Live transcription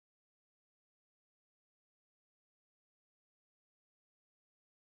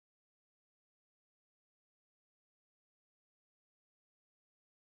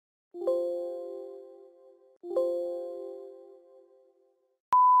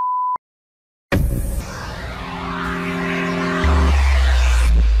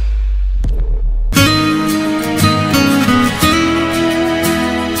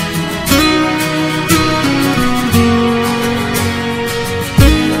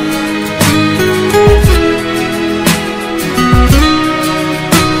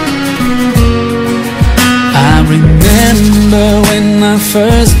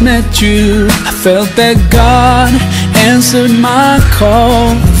first met you, I felt that God answered my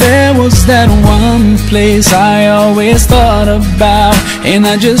call. There was that one place I always thought about, and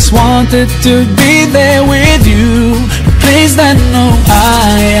I just wanted to be there with you. The place that no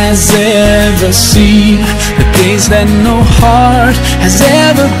eye has ever seen, the place that no heart has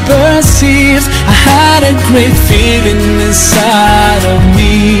ever perceived. I had a great feeling inside of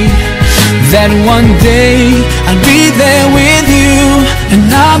me that one day I'll be there with you. And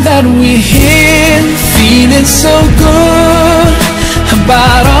now that we're here, feeling so good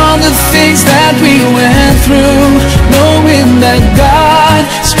about all the things that we went through, knowing that God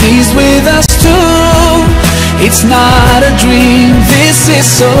is pleased with us too. It's not a dream, this is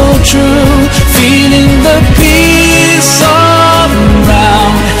so true. Feeling the peace all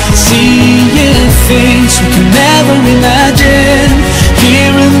around, seeing things we can never imagine,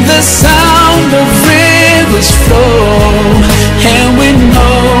 hearing the sound of rivers flow, and we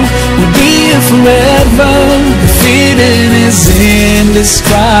know we'll be here forever. The feeling is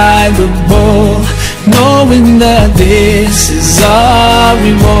indescribable, knowing that this is our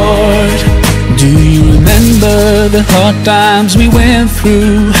reward. Do you remember the hard times we went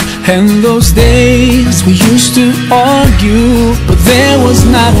through, and those days we used to argue, but there was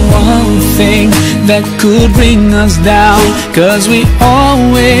not one thing that could bring us down, 'cause we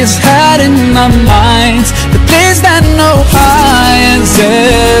always had in our minds the place that no eye has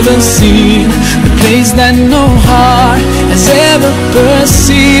ever seen, the place that no heart has ever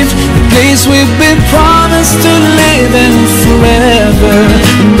perceived, the place we've been promised to live in forever.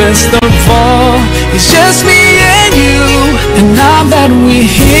 And best of all, it's just me and you. And now that we're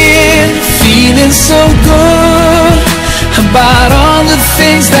here, feeling so good about all the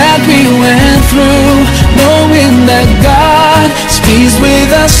things that we went through, knowing that God is pleased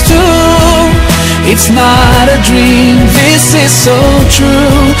with us too. It's not a dream, this is so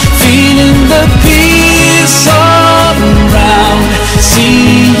true. Feeling the peace all around,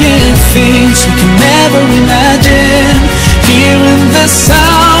 seeing things we can never imagine, hearing the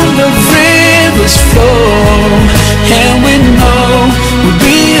sound of rivers flow, and we know we'll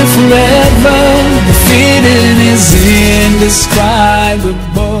be here forever. The feeling is indescribable.